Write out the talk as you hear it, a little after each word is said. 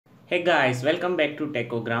Hey guys, welcome back to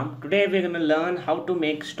Techogram. Today we're gonna learn how to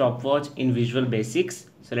make stopwatch in Visual Basics.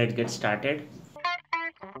 So let's get started.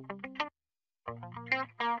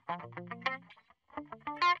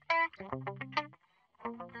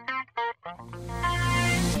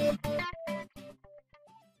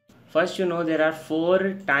 First, there are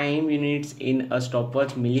 4 time units in a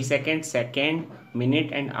stopwatch: millisecond, second,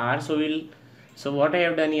 minute, and hour. So what I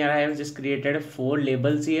have done here, I have just created 4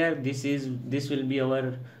 labels here. This will be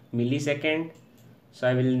our millisecond. So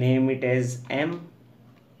I will name it as M,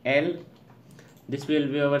 L. This will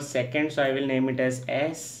be our second, so I will name it as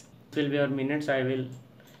S. This will be our minute, so I will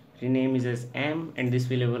rename it as M, and this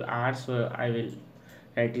will be our R, so I will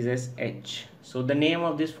write it as H. So the name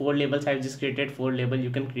of these 4 labels, I have just created 4 labels.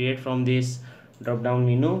 You can create from this drop down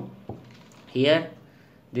menu. Here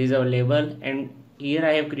this is our label, and here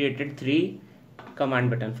I have created 3 command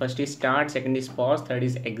button. First is start, second is pause, third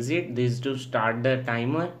is exit. This is to start the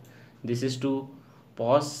timer, this is to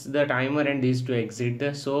pause the timer, and this to exit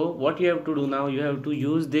the. So what you have to do now, you have to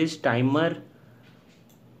use this timer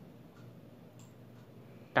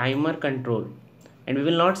control, and we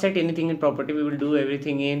will not set anything in property, we will do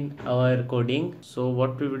everything in our coding. So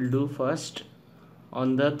what we will do first,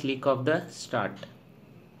 on the click of the start,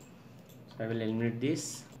 so I will eliminate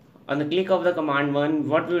this. On the click of the command 1,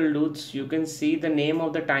 what we will do, you can see the name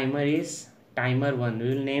of the timer is timer 1.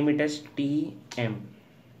 We will name it as TM.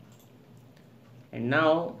 And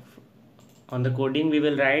now on the coding we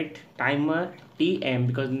will write timer TM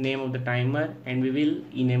because the name of the timer, and we will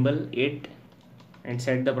enable it and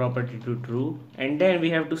set the property to true, and then we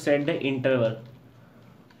have to set the interval.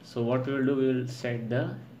 So what we will do, we will set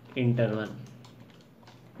the interval,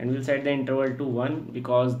 and we will set the interval to 1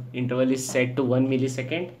 because interval is set to 1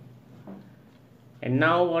 millisecond. And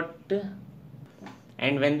now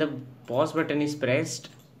and when the pause button is pressed,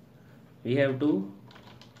 we have to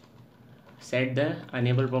set the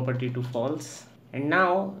enable property to false. And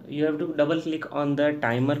now you have to double click on the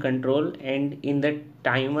timer control, and in the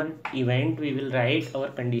timer event we will write our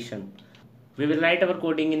condition. We will write our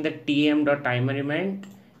coding in the tm.timer event,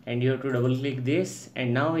 and you have to double click this.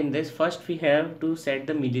 And now in this, first we have to set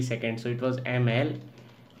the millisecond, so it was ml,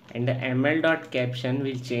 and the ml.caption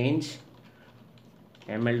will change.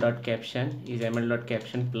 ml.caption is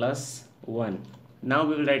ml.caption plus 1. Now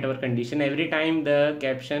we will write our condition. Every time the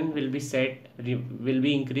caption will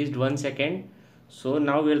be increased 1 second. So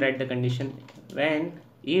now we will write the condition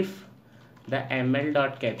if the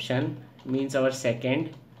ml.caption means our second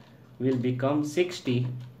will become 60.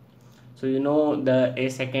 So a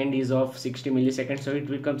second is of 60 milliseconds, so it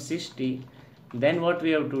becomes 60. Then what we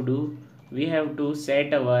have to do, we have to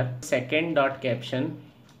set our second.caption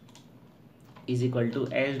is equal to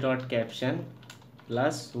s.caption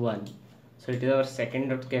plus 1. So it is our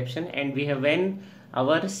second.caption, and we have, when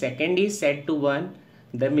our second is set to 1,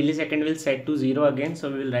 the millisecond will set to 0 again.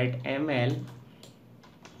 So we will write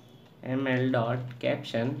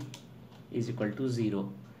ml.caption is equal to 0.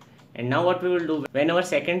 And now what we will do, when our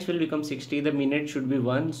seconds will become 60, the minute should be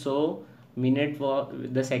 1. So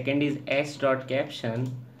the second is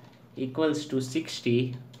s.caption equals to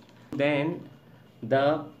 60. Then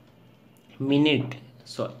the minute,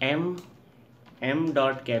 so m.caption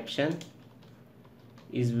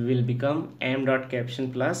will become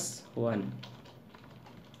m.caption plus 1.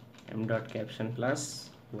 m.caption plus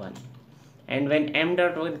 1. And when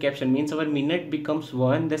m.caption means our minute becomes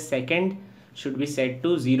 1, the second should be set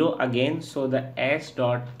to 0 again, so the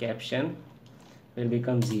s.caption will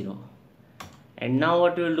become 0. And now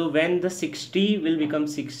what we will do, when the 60 will become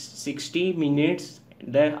 60 minutes,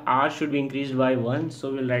 the r should be increased by 1.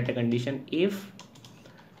 So we'll write a condition, if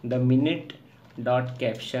the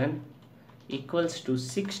minute.caption equals to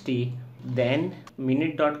 60, then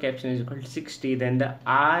minute.caption is equal to 60, then the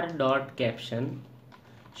r.caption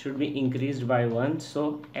should be increased by 1.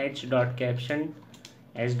 So h.caption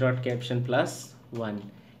s.caption plus 1.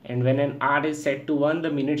 And when an r is set to 1, the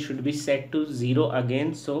minute should be set to 0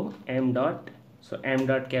 again. So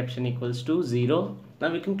m.caption equals to 0. Now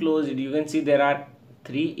we can close it. You can see there are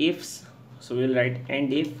 3 ifs. So we will write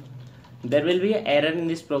and if. There will be an error in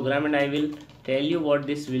this program, and I will tell you what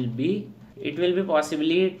this will be. It will be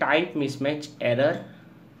possibly type mismatch error,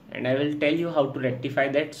 and I will tell you how to rectify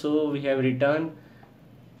that. So we have written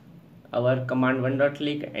our command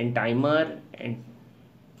 1.click and timer, and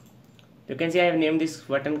you can see I have named this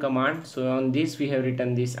button command. So on this we have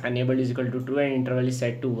written this enable is equal to true and interval is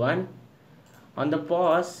set to 1. On the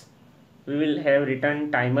pause we will have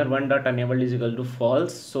written timer 1.enable is equal to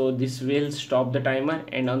false, so this will stop the timer.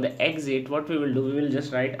 And on the exit, what we will do, we will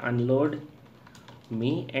just write unload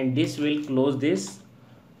me, and this will close this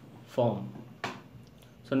form.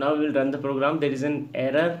 So now we will run the program. There is an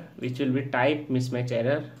error which will be type mismatch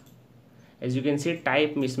error. As you can see,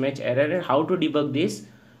 type mismatch error. And how to debug this?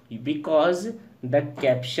 Because the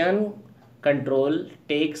caption control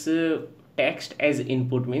takes text as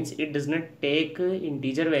input, means it does not take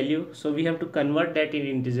integer value, so we have to convert that in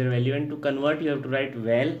integer value, and to convert you have to write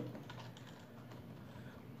val.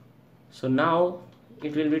 So now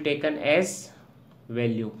it will be taken as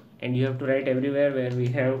value, and you have to write everywhere where we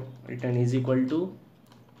have written is equal to.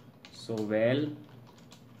 So val,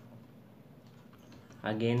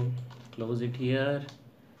 again close it here,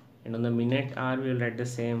 and on the minute r we will write the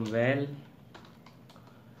same val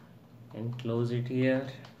and close it here,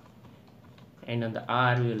 and on the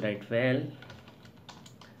r we will write val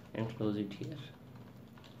and close it here.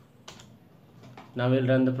 Now we'll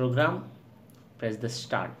run the program, press the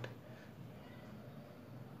start.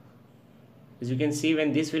 As you can see,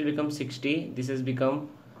 when this will become 60, this is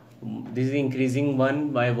increasing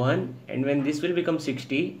 1 by 1, and when this will become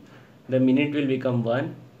 60, the minute will become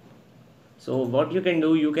 1. So what you can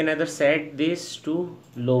do, you can either set this to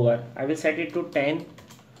lower. I will set it to 10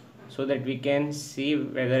 so that we can see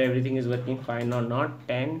whether everything is working fine or not.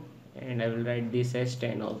 10, and I will write this as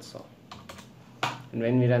 10 also. And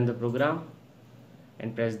when we run the program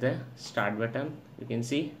and press the start button, you can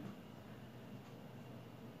see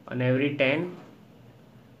on every 10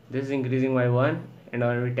 this is increasing by 1, and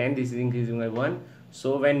on every 10 this is increasing by 1.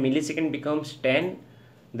 So when millisecond becomes 10,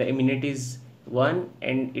 the minute is 1,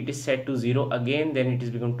 and it is set to 0 again, then it is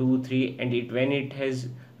become 2, 3, and when it has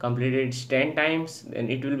completed its 10 times, then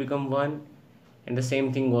it will become 1, and the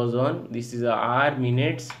same thing goes on. This is our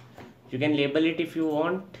minutes. You can label it if you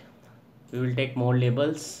want. We will take more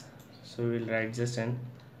labels, so we will write just an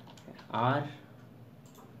R.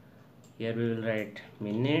 Here we will write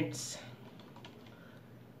minutes,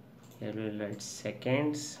 here we will write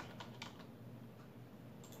seconds,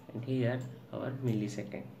 and here our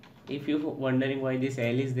millisecond. If you wondering why this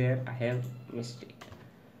L is there, I have mistake.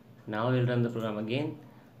 Now we will run the program again.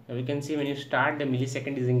 Now we can see when you start, the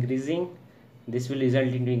millisecond is increasing. This will result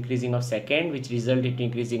into increasing of second, which result into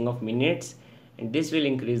increasing of minutes, and this will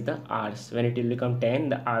increase the hours. When it will become 10,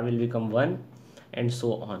 the hour will become 1, and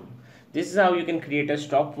so on. This is how you can create a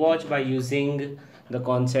stopwatch by using the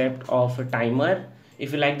concept of a timer.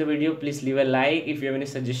 If you like the video, please leave a like. If you have any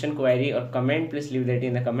suggestion, query or comment, please leave that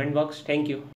in the comment box. Thank you.